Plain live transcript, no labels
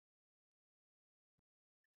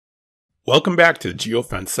Welcome back to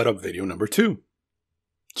Geofence setup video number 2.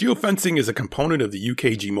 Geofencing is a component of the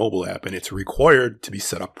UKG mobile app, and it's required to be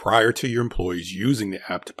set up prior to your employees using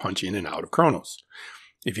the app to punch in and out of Kronos.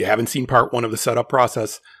 If you haven't seen part 1 of the setup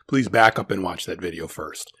process, please back up and watch that video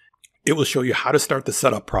first. It will show you how to start the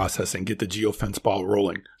setup process and get the Geofence ball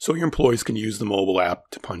rolling so your employees can use the mobile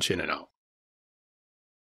app to punch in and out.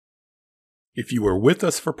 If you were with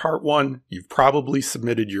us for part 1, you've probably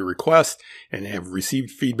submitted your request and have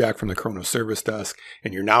received feedback from the Kronos service desk,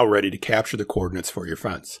 and you're now ready to capture the coordinates for your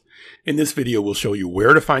fence. In this video, we'll show you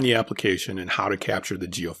where to find the application and how to capture the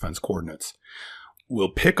Geofence coordinates. We'll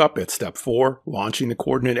pick up at step 4, launching the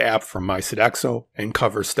coordinate app from MySidExo, and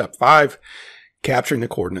cover step 5, capturing the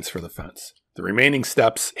coordinates for the fence. The remaining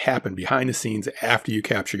steps happen behind the scenes after you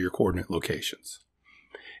capture your coordinate locations.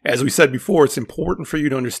 As we said before, it's important for you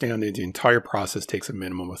to understand that the entire process takes a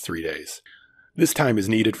minimum of 3 days. This time is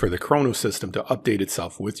needed for the Kronos system to update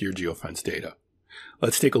itself with your Geofence data.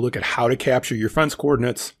 Let's take a look at how to capture your fence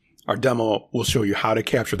coordinates. Our demo will show you how to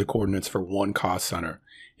capture the coordinates for one cost center.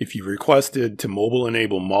 If you've requested to mobile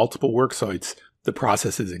enable multiple work sites, the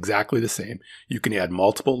process is exactly the same. You can add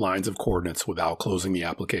multiple lines of coordinates without closing the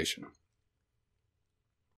application.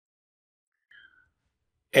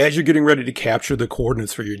 As you're getting ready to capture the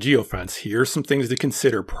coordinates for your Geofence, here are some things to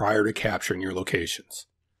consider prior to capturing your locations.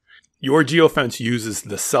 Your Geofence uses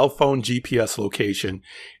the cell phone GPS location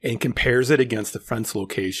and compares it against the fence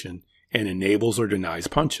location and enables or denies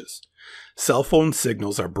punches. Cell phone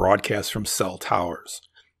signals are broadcast from cell towers.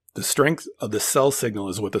 The strength of the cell signal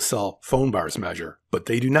is what the cell phone bars measure, but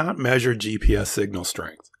they do not measure GPS signal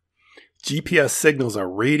strength. GPS signals are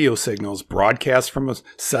radio signals broadcast from a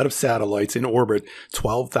set of satellites in orbit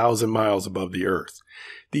 12,000 miles above the Earth.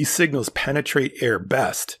 These signals penetrate air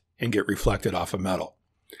best and get reflected off of metal.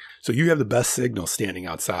 So you have the best signal standing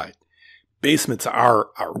outside. Basements are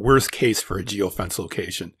our worst case for a Geofence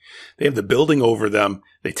location. They have the building over them,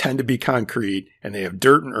 they tend to be concrete, and they have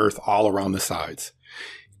dirt and earth all around the sides.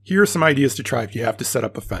 Here are some ideas to try if you have to set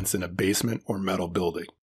up a fence in a basement or metal building.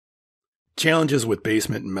 Challenges with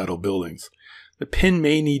basement and metal buildings. The pin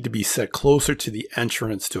may need to be set closer to the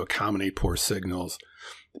entrance to accommodate poor signals.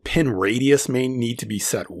 The pin radius may need to be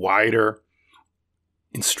set wider.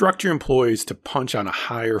 Instruct your employees to punch on a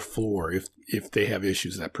higher floor if they have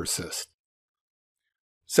issues that persist.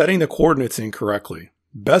 Setting the coordinates incorrectly.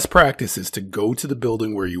 Best practice is to go to the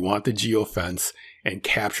building where you want the Geofence and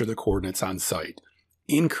capture the coordinates on site.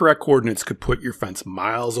 Incorrect coordinates could put your fence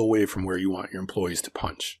miles away from where you want your employees to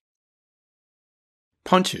punch.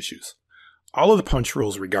 Punch issues. All of the punch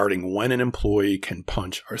rules regarding when an employee can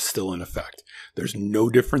punch are still in effect. There's no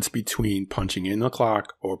difference between punching in the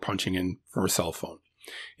clock or punching in from a cell phone.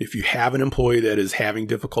 If you have an employee that is having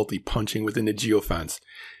difficulty punching within the Geofence,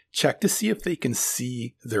 check to see if they can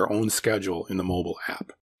see their own schedule in the mobile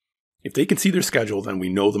app. If they can see their schedule, then we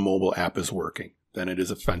know the mobile app is working. Then it is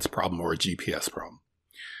a fence problem or a GPS problem.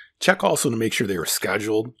 Check also to make sure they are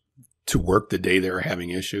scheduled to work the day they are having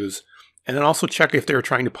issues. And then also check if they're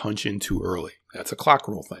trying to punch in too early. That's a clock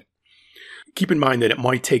roll thing. Keep in mind that it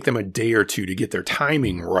might take them a day or two to get their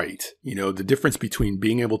timing right. You know, the difference between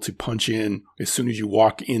being able to punch in as soon as you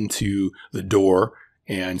walk into the door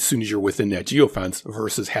and as soon as you're within that Geofence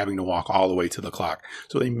versus having to walk all the way to the clock.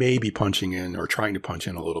 So they may be punching in or trying to punch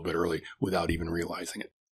in a little bit early without even realizing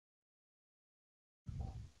it.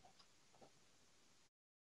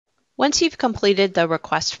 Once you've completed the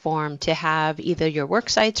request form to have either your work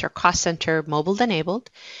sites or cost center mobile enabled,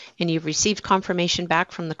 and you've received confirmation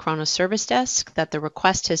back from the Kronos service desk that the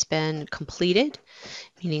request has been completed,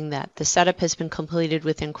 meaning that the setup has been completed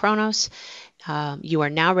within Kronos, you are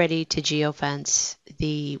now ready to Geofence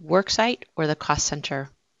the work site or the cost center.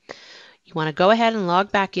 You want to go ahead and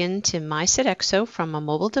log back into MySidExo from a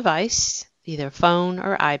mobile device, either phone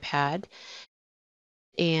or iPad,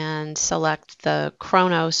 and select the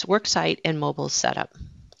Kronos worksite and mobile setup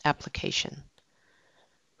application.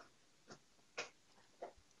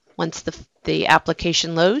 Once the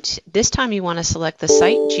application loads, this time you want to select the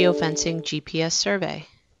Site Geofencing GPS Survey.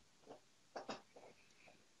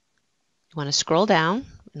 You want to scroll down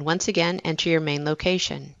and once again enter your main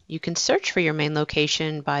location. You can search for your main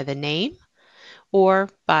location by the name or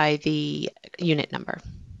by the unit number.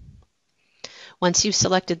 Once you've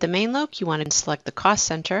selected the main loc, you want to select the cost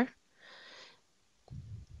center.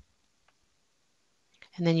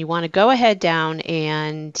 And then you want to go ahead down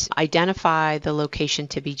and identify the location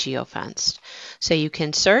to be geofenced. So you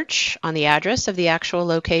can search on the address of the actual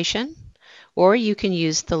location, or you can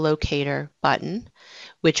use the locator button,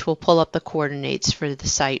 which will pull up the coordinates for the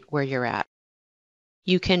site where you're at.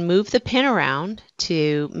 You can move the pin around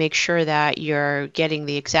to make sure that you're getting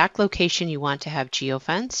the exact location you want to have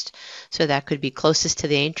geofenced. So that could be closest to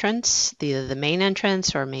the entrance, the main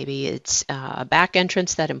entrance, or maybe it's a back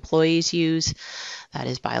entrance that employees use, that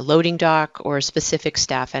is by a loading dock, or a specific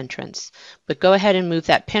staff entrance. But go ahead and move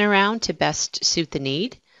that pin around to best suit the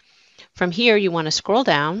need. From here, you want to scroll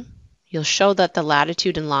down. You'll show that the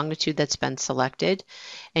latitude and longitude that's been selected,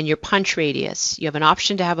 and your punch radius. You have an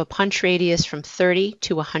option to have a punch radius from 30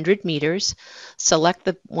 to 100 meters. Select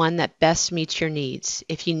the one that best meets your needs.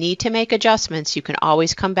 If you need to make adjustments, you can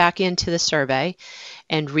always come back into the survey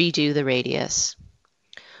and redo the radius.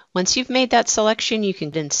 Once you've made that selection, you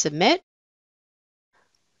can then submit.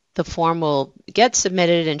 The form will get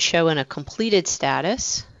submitted and show in a completed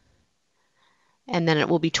status. And then it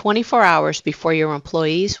will be 24 hours before your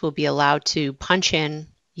employees will be allowed to punch in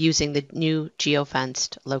using the new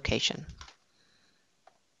geofenced location.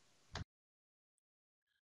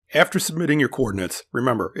 After submitting your coordinates,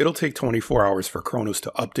 remember, it'll take 24 hours for Kronos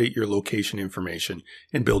to update your location information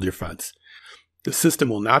and build your fence. The system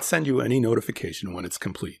will not send you any notification when it's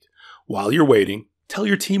complete. While you're waiting, tell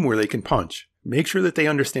your team where they can punch. Make sure that they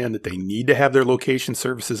understand that they need to have their location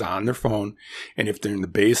services on their phone, and if they're in the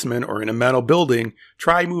basement or in a metal building,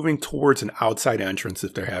 try moving towards an outside entrance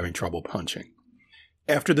if they're having trouble punching.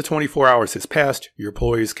 After the 24 hours has passed, your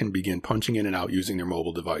employees can begin punching in and out using their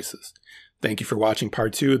mobile devices. Thank you for watching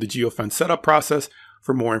part 2 of the Geofence setup process.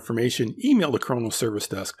 For more information, email the Kronos Service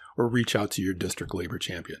Desk or reach out to your district labor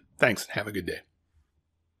champion. Thanks, and have a good day.